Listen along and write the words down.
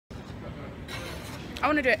I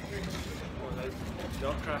want to do it.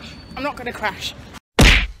 Don't crash. I'm not going to crash.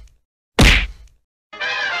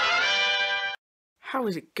 How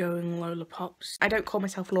is it going, Lola Pops? I don't call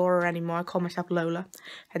myself Laura anymore, I call myself Lola,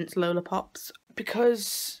 hence Lola Pops.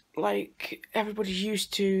 Because, like, everybody's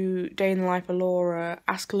used to Day in the Life of Laura,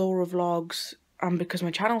 Ask Laura Vlogs, and because my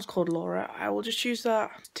channel's called Laura, I will just use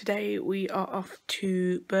that. Today we are off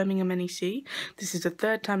to Birmingham NEC. This is the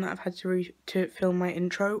third time that I've had to film my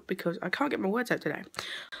intro because I can't get my words out today.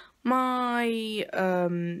 My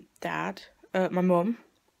my mum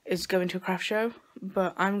is going to a craft show,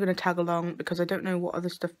 but I'm going to tag along because I don't know what other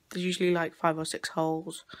stuff. There's usually like 5 or 6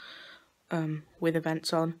 holes with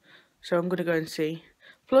events on, so I'm going to go and see.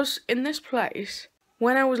 Plus, in this place,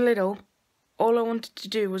 when I was little, all I wanted to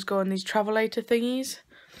do was go on these travelator thingies,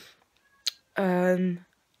 and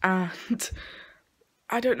I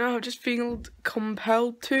don't know, I just feel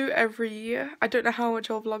compelled to every year. I don't know how much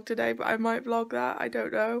I'll vlog today, but I might vlog that, I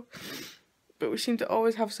don't know. But we seem to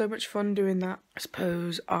always have so much fun doing that. I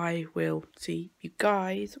suppose I will see you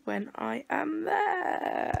guys when I am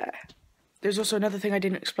there. There's also another thing I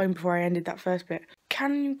didn't explain before I ended that first bit.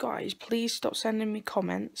 Can you guys please stop sending me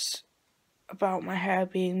comments about my hair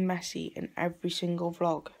being messy in every single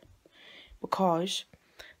vlog? Because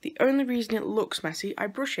the only reason it looks messy, I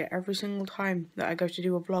brush it every single time that I go to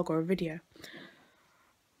do a vlog or a video.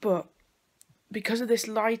 But because of this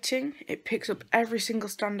lighting, it picks up every single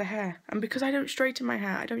strand of hair. And because I don't straighten my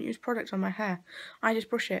hair, I don't use products on my hair, I just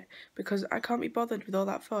brush it because I can't be bothered with all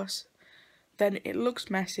that fuss. Then it looks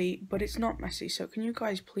messy, but it's not messy. So can you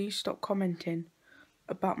guys please stop commenting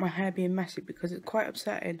about my hair being messy because it's quite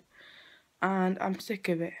upsetting. And I'm sick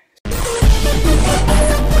of it.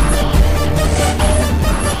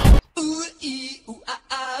 Ooh ee ooh ah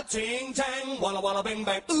ah, ting tang, walla walla bang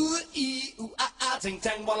bang. Ooh ee ooh ah ah, ting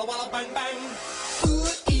tang, walla walla bang bang. Ooh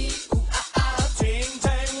ee ooh ah ah, ting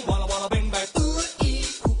tang, walla walla bang bang. Ooh ee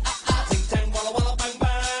ooh ah ah, ting tang, walla walla bang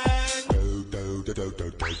bang. Do do do do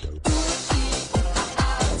do do do.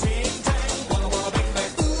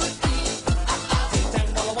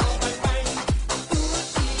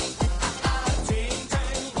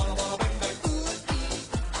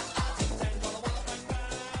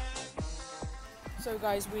 So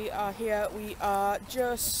guys, we are here, we are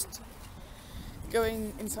just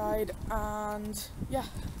going inside, and yeah,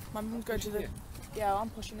 my mum's going to the, yeah, I'm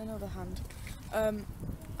pushing another hand.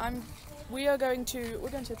 We're going to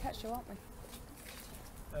the pet show, aren't we?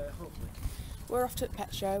 Hopefully. We're off to the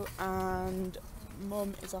pet show and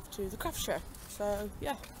mum is off to the craft show, so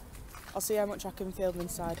yeah, I'll see how much I can film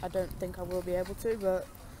inside. I don't think I will be able to, but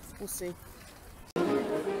we'll see.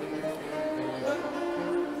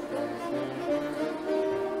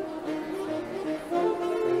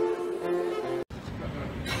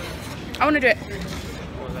 I want to do it.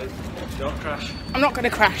 Don't crash. I'm not going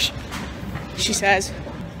to crash, she says.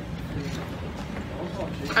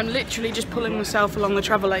 I'm literally just pulling myself along the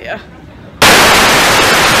travelator.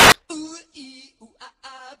 Ooh ee ooh ah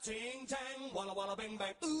ah, ting tang, walla walla bang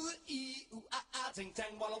bang. Ooh ee ooh ah ah, ting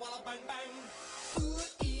tang, walla walla bang bang. Ooh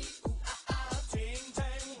ee ooh ah ah, ting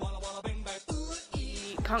tang, walla walla bang bang. Ooh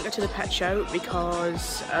ee. Can't go to the pet show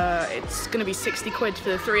because it's going to be 60 quid for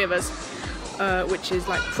the 3 of us. Which is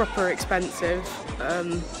like proper expensive,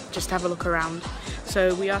 just to have a look around.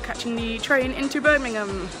 So we are catching the train into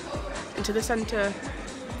Birmingham, into the centre,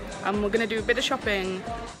 and we're going to do a bit of shopping.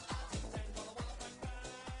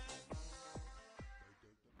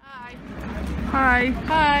 Hi. Hi.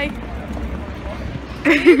 Hi.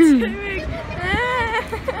 What are you doing?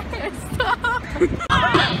 Stop.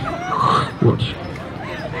 Watch.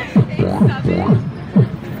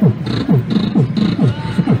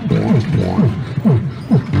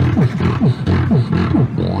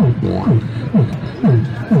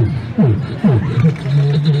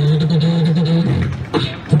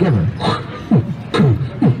 Together.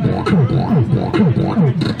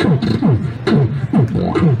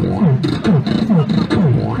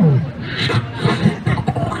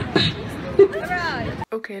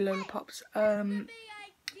 Okay, Lola Pops, I'm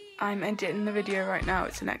editing the video right now.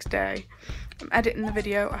 It's the next day. I'm editing the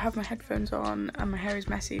video, I have my headphones on and my hair is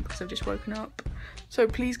messy because I've just woken up. So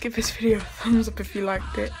please give this video a thumbs up if you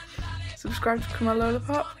liked it. Subscribe to become a Lola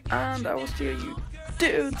Pop, and I will see you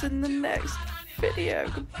dudes in the next video.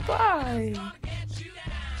 Goodbye.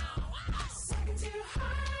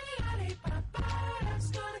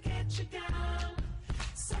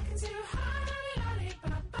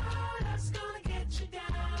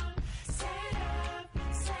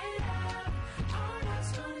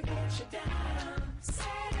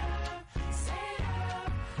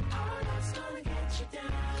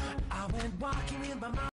 Walking in my mind.